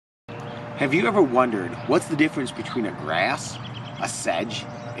Have you ever wondered what's the difference between a grass, a sedge,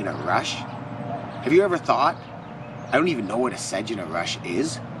 and a rush? Have you ever thought, I don't even know what a sedge and a rush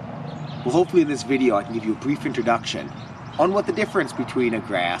is? Well, hopefully in this video I can give you a brief introduction on what the difference between a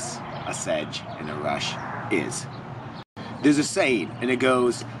grass, a sedge, and a rush is. There's a saying, and it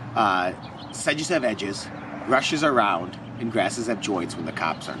goes, sedges have edges, rushes are round, and grasses have joints when the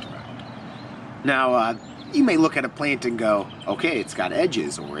cops aren't around. Now, you may look at a plant and go, okay, it's got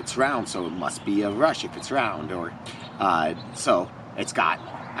edges, or it's round, so it must be a rush if it's round, or so it's got,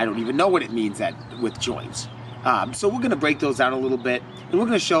 I don't even know what it means with joints. So we're going to break those down a little bit, and we're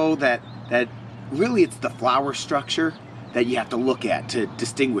going to show that really it's the flower structure that you have to look at to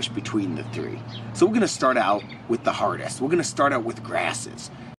distinguish between the three. So we're going to start out with the hardest. We're going to start out with grasses.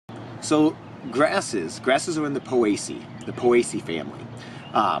 So grasses are in the Poaceae family.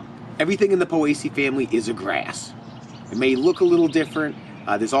 Everything in the Poaceae family is a grass. It may look a little different.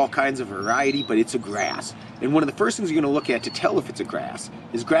 There's all kinds of variety, but it's a grass. And one of the first things you're going to look at to tell if it's a grass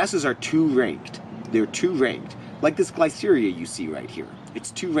is grasses are two-ranked. They're two-ranked. Like this glyceria you see right here.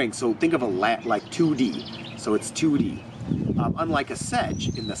 It's two-ranked, so think of like 2D. So it's 2D. Unlike a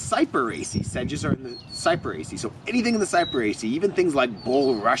sedge, in the Cyperaceae, sedges are in the Cyperaceae. So anything in the Cyperaceae, even things like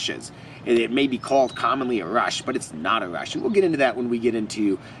bulrushes, and it may be called commonly a rush, but it's not a rush. And we'll get into that when we get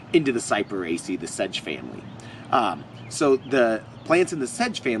into the Cyperaceae, the sedge family. So the plants in the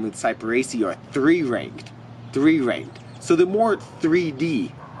sedge family, the Cyperaceae, are three-ranked. So they're more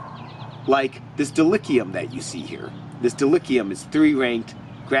 3D, like this Dolichium that you see here. This Dolichium is three-ranked,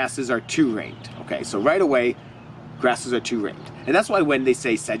 grasses are two-ranked. Okay, so right away, grasses are two-ranked. And that's why when they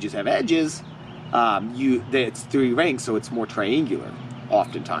say sedges have edges, it's three-ranked, so it's more triangular,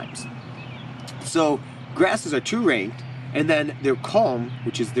 oftentimes. So grasses are two-ranked, and then their culm,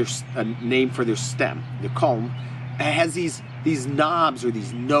 which is a name for their stem, the culm, has these knobs or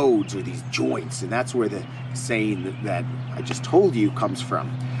these nodes or these joints, and that's where the saying that I just told you comes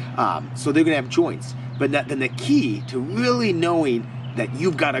from. So they're going to have joints. But then the key to really knowing that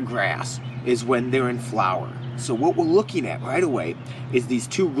you've got a grass is when they're in flower. So what we're looking at right away is these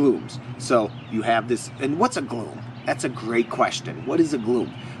two glooms. So you have this, and what's a gloom? That's a great question. What is a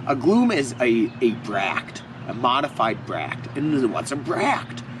gloom? A gloom is a bract, a modified bract. And what's a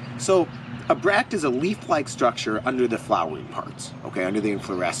bract? So a bract is a leaf-like structure under the flowering parts, okay, under the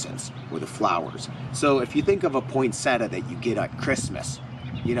inflorescence or the flowers. So if you think of a poinsettia that you get at Christmas,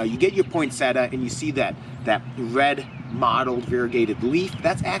 you know, you get your poinsettia and you see that red mottled variegated leaf,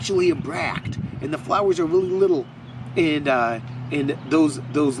 that's actually a bract. And the flowers are really little, and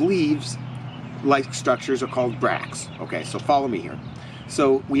those leaves-like structures are called bracts. Okay, so follow me here.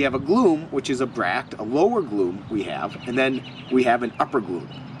 So we have a gloom, which is a bract, a lower gloom we have, and then we have an upper gloom.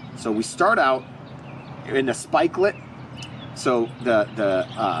 So we start out in a spikelet. So the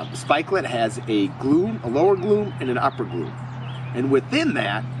spikelet has a gloom, a lower gloom, and an upper gloom. And within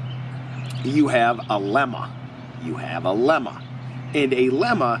that, you have a lemma. And a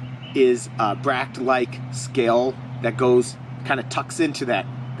lemma is a bract-like scale that goes, kind of tucks into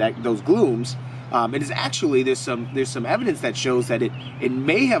those glooms. It is actually, there's some evidence that shows that it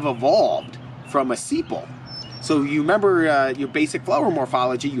may have evolved from a sepal. So you remember your basic flower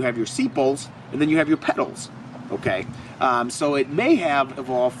morphology, you have your sepals, and then you have your petals. Okay, so it may have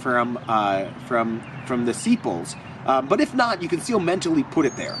evolved from the sepals. But if not, you can still mentally put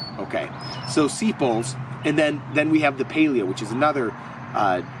it there, okay? So sepals, and then we have the palea, which is another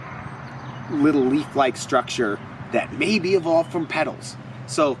little leaf-like structure that maybe evolved from petals.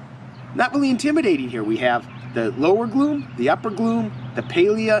 So not really intimidating here. We have the lower gloom, the upper gloom, the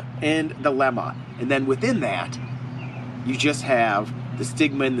palea, and the lemma. And then within that, you just have the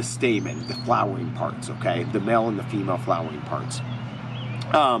stigma and the stamen, the flowering parts, okay? The male and the female flowering parts.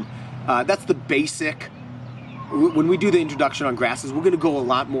 That's the basic. When we do the introduction on grasses, we're going to go a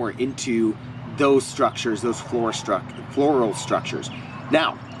lot more into those structures, those floral structures.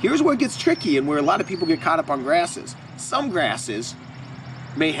 Now, here's where it gets tricky and where a lot of people get caught up on grasses. Some grasses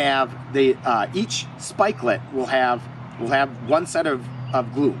may have, each spikelet will have one set of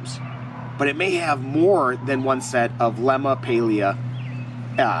glooms, but it may have more than one set of lemma, palea,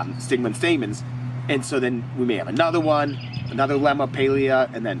 stigma, and stamens. And so then we may have another one, another lemma, palea,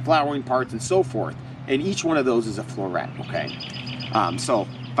 and then flowering parts and so forth. And each one of those is a floret, okay? So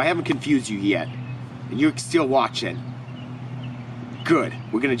if I haven't confused you yet, and you're still watching, good.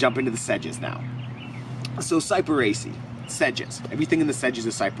 We're going to jump into the sedges now. So Cyperaceae, sedges. Everything in the sedges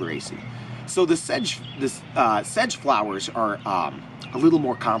is Cyperaceae. So the sedge flowers are a little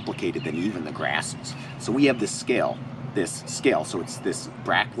more complicated than even the grasses. So we have this scale. So it's this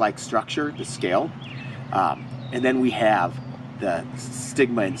bract-like structure, the scale. And then we have the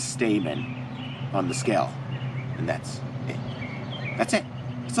stigma and stamen on the scale. And that's it. That's it.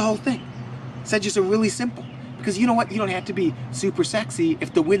 It's the whole thing. Sedges are really simple. Because you know what? You don't have to be super sexy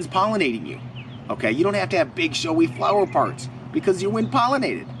if the wind's pollinating you. Okay? You don't have to have big showy flower parts because you're wind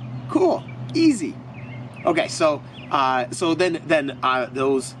pollinated. Cool. Easy. Okay, so then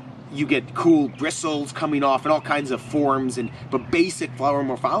those, you get cool bristles coming off and all kinds of forms, but basic flower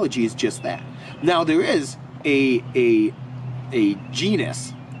morphology is just that. Now there is a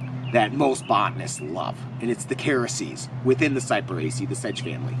genus that most botanists love, and it's the Keroses within the Cyperaceae, the sedge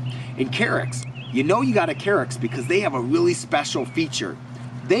family. In Carex, you know you got a Carex because they have a really special feature.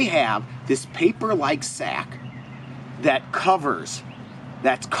 They have this paper-like sac that covers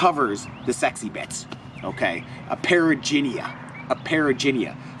the sexy bits. Okay, a perigynia.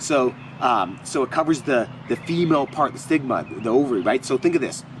 So it covers the female part, the stigma, the ovary, right? So think of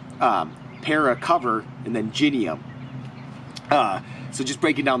this: para, cover, and then gynium. So just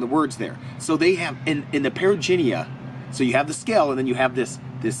breaking down the words there. So they have in the perigynia. So you have the scale, and then you have this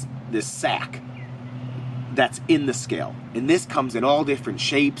sac that's in the scale, and this comes in all different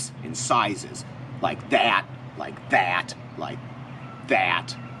shapes and sizes, like that, like that, like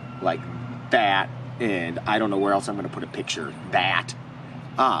that, like that. And I don't know where else I'm going to put a picture. That.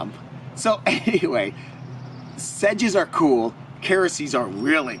 So anyway, sedges are cool. Keroses are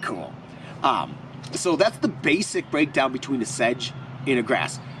really cool. So that's the basic breakdown between a sedge and a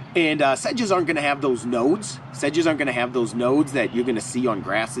grass. And sedges aren't going to have those nodes. Sedges aren't going to have those nodes that you're going to see on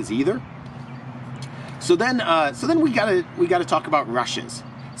grasses either. So then we gotta talk about rushes.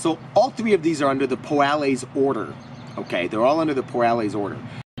 So all three of these are under the Poales order. Okay, they're all under the Poales order.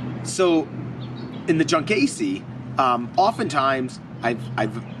 So in the Juncaceae, oftentimes I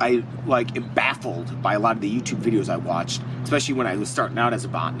am baffled by a lot of the YouTube videos I watched, especially when I was starting out as a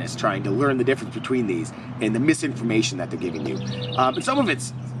botanist, trying to learn the difference between these and the misinformation that they're giving you. And some of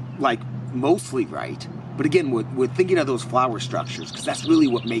it's like mostly right, but again, we're thinking of those flower structures because that's really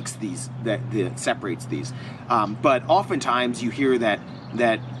what makes these that separates these. But oftentimes you hear that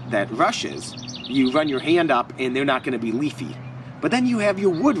rushes, you run your hand up and they're not going to be leafy. But then you have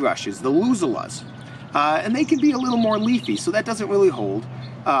your wood rushes, the luzulas, and they can be a little more leafy, so that doesn't really hold.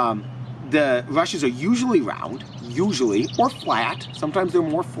 The rushes are usually round, or flat. Sometimes they're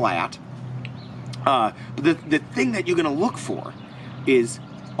more flat. But the thing that you're going to look for is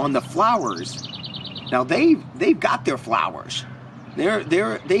on the flowers. Now they've got their flowers. They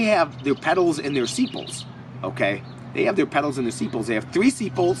have their petals and their sepals. Okay, they have their petals and their sepals. They have three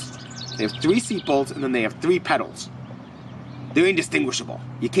sepals. And then they have three petals. They're indistinguishable.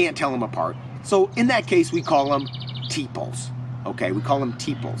 You can't tell them apart. So in that case, we call them tepals. Okay, we call them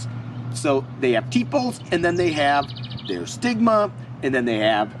tepals. So they have tepals, and then they have their stigma, and then they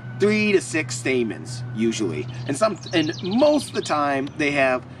have 3 to 6 stamens usually. And most of the time they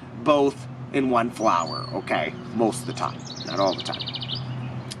have both in one flower. Okay, most of the time, not all the time.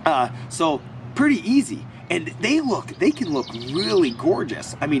 So pretty easy. And they can look really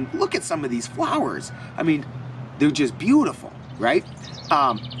gorgeous. I mean, look at some of these flowers. I mean, they're just beautiful, right?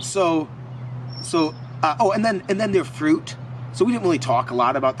 Oh, and then their fruit. So we didn't really talk a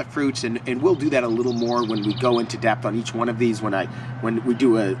lot about the fruits, and we'll do that a little more when we go into depth on each one of these when we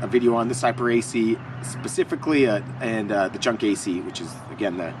do a video on the Cyperaceae specifically, and the Juncaceae, which is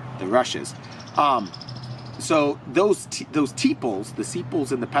again the rushes. So those tepals, the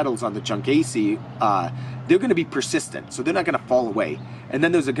sepals and the petals on the Juncaceae, they're going to be persistent, so they're not going to fall away. And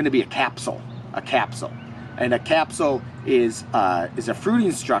then there's going to be a capsule. And a capsule is a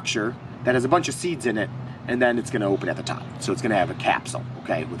fruiting structure that has a bunch of seeds in it, and then it's going to open at the top. So it's going to have a capsule,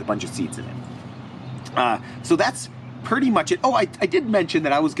 okay, with a bunch of seeds in it. So that's pretty much it. Oh, I did mention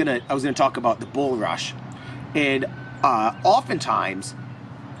that I was gonna talk about the bulrush, and oftentimes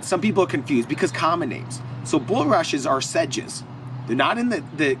some people are confused because common names. So bulrushes are sedges. They're not in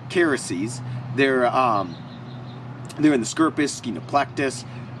the Keroses. They're in the Scirpus, Scenoplectus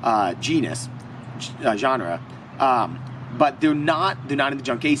genus, genre. But they're not in the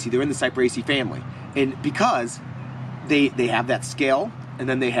Juncaceae. They're in the Cyperaceae family. And because they have that scale, and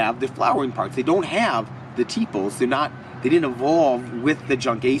then they have the flowering parts. They don't have the tepals. They didn't evolve with the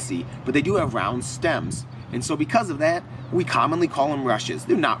Juncaceae, but they do have round stems. And so because of that, we commonly call them rushes.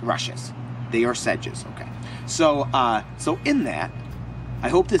 They're not rushes. They are sedges, okay? So in that, I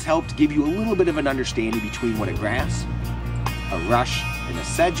hope this helped give you a little bit of an understanding between what a grass, a rush, and a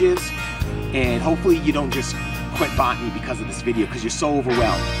sedge is. And hopefully you don't just quit botany because of this video, because you're so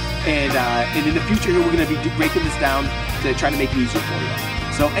overwhelmed. And in the future here, we're going to be breaking this down to try to make it easier for you.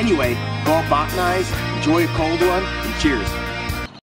 So anyway, go out, botanize, enjoy a cold one, and cheers.